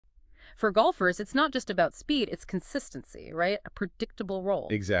For golfers, it's not just about speed, it's consistency, right? A predictable roll.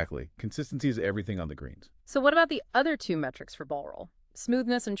 Exactly. Consistency is everything on the greens. So what about the other two metrics for ball roll?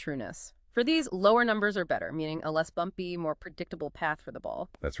 Smoothness and trueness. For these, lower numbers are better, meaning a less bumpy, more predictable path for the ball.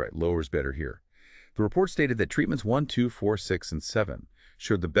 That's right, lower is better here. The report stated that treatments 1, 2, 4, 6, and 7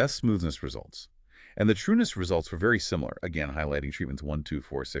 showed the best smoothness results. And the trueness results were very similar, again highlighting treatments 1, 2,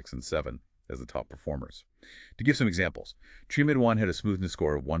 4, 6, and 7 as the top performers. To give some examples, treatment 1 had a smoothness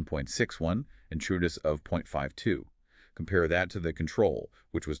score of 1.61 and trueness of 0.52. Compare that to the control,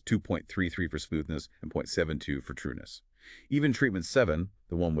 which was 2.33 for smoothness and 0.72 for trueness. Even treatment 7,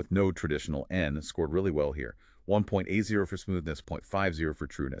 the one with no traditional N, scored really well here. 1.80 for smoothness, 0.50 for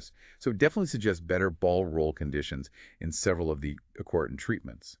trueness. So it definitely suggests better ball roll conditions in several of the Aquaritin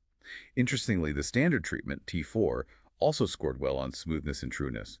treatments. Interestingly, the standard treatment, T4, also scored well on smoothness and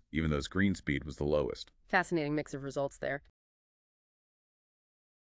trueness, even though its green speed was the lowest. Fascinating mix of results there.